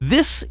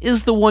This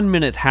is the 1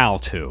 Minute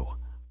How-To.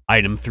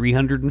 Item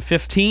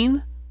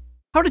 315,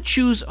 how to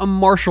choose a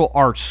martial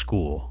arts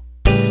school.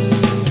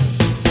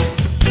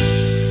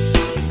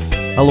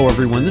 Hello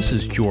everyone, this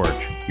is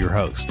George, your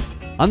host.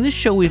 On this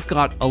show we've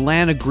got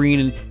Alana Green,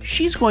 and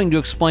she's going to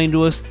explain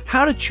to us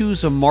how to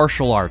choose a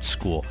martial arts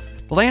school.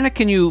 Alana,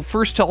 can you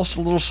first tell us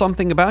a little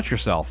something about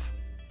yourself?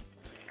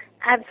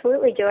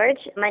 Absolutely, George.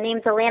 My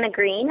name's Alana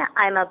Green.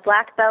 I'm a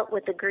black belt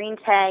with a green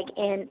tag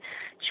in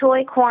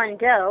Choi Kwan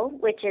Do,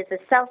 which is a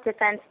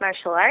self-defense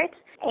martial art.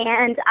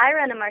 And I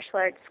run a martial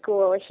arts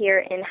school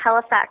here in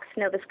Halifax,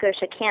 Nova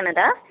Scotia,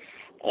 Canada.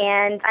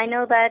 And I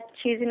know that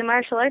choosing a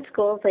martial arts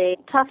school is a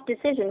tough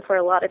decision for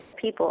a lot of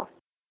people.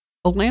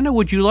 Alana,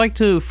 would you like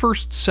to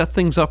first set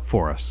things up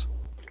for us?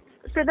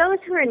 For those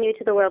who are new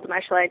to the world of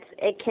martial arts,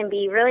 it can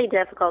be really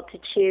difficult to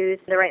choose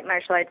the right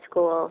martial arts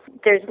school.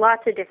 There's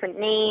lots of different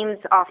names,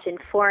 often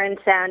foreign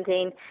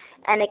sounding,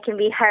 and it can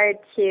be hard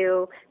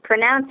to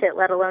pronounce it,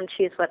 let alone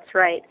choose what's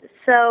right.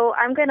 So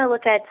I'm going to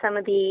look at some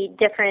of the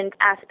different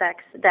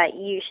aspects that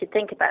you should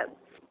think about.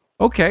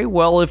 Okay,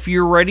 well, if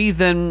you're ready,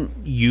 then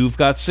you've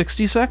got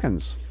 60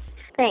 seconds.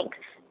 Thanks.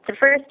 The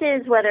first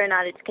is whether or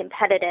not it's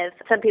competitive.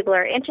 Some people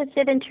are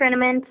interested in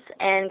tournaments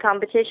and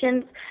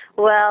competitions,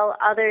 while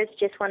others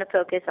just want to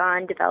focus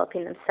on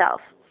developing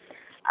themselves.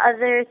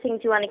 Other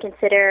things you want to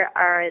consider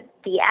are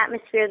the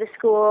atmosphere of the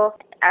school.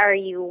 Are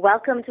you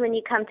welcomed when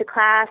you come to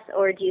class,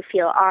 or do you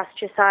feel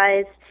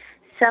ostracized?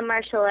 Some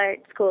martial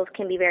arts schools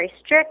can be very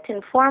strict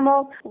and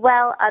formal,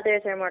 while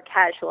others are more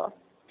casual.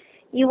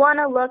 You want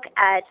to look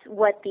at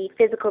what the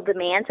physical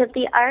demands of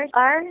the art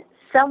are.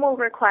 Some will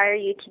require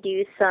you to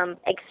do some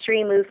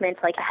extreme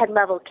movements like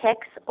head-level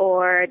kicks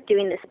or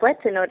doing the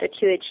splits in order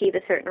to achieve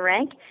a certain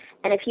rank.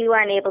 And if you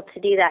aren't able to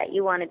do that,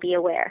 you want to be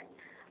aware.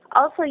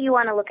 Also, you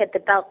want to look at the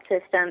belt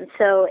system.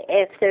 So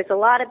if there's a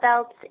lot of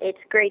belts,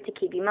 it's great to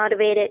keep you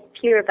motivated.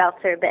 Fewer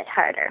belts are a bit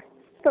harder.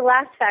 The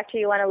last factor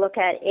you want to look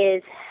at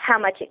is how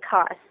much it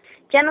costs.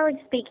 Generally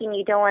speaking,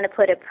 you don't want to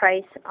put a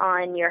price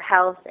on your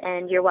health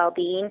and your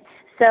well-being.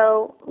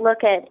 So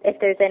look at if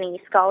there's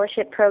any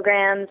scholarship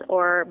programs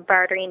or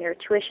bartering or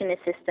tuition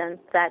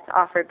assistance that's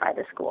offered by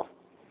the school.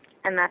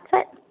 And that's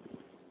it.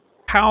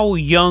 How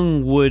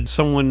young would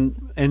someone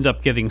end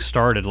up getting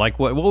started? Like,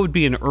 what would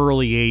be an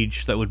early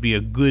age that would be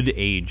a good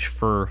age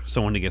for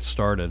someone to get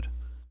started?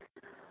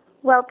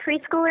 Well,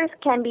 preschoolers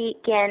can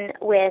begin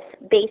with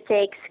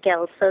basic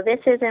skills. So this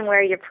isn't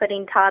where you're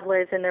putting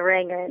toddlers in the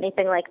ring or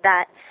anything like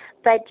that,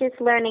 but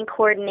just learning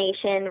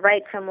coordination,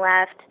 right from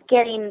left,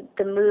 getting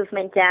the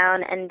movement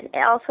down, and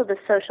also the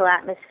social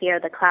atmosphere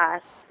of the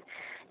class.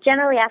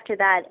 Generally after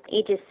that,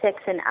 ages 6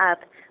 and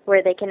up,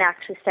 where they can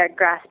actually start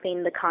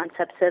grasping the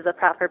concepts of a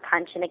proper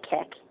punch and a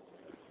kick.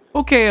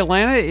 Okay,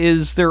 Alana,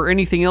 is there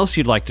anything else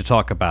you'd like to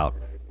talk about?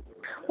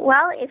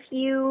 Well, if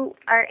you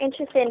are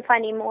interested in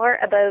finding more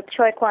about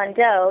Choi Kwan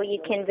Do, you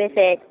can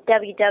visit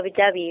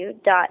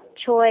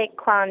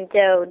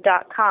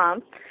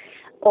www.choikwondo.com,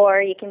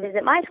 or you can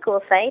visit my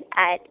school site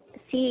at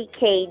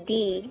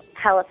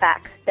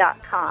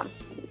ckdhalifax.com.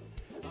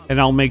 And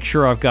I'll make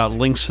sure I've got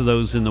links to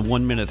those in the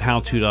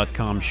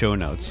 1minutehowto.com show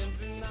notes.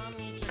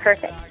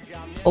 Perfect.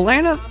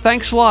 Alana,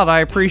 thanks a lot.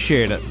 I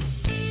appreciate it.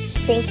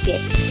 Thank you.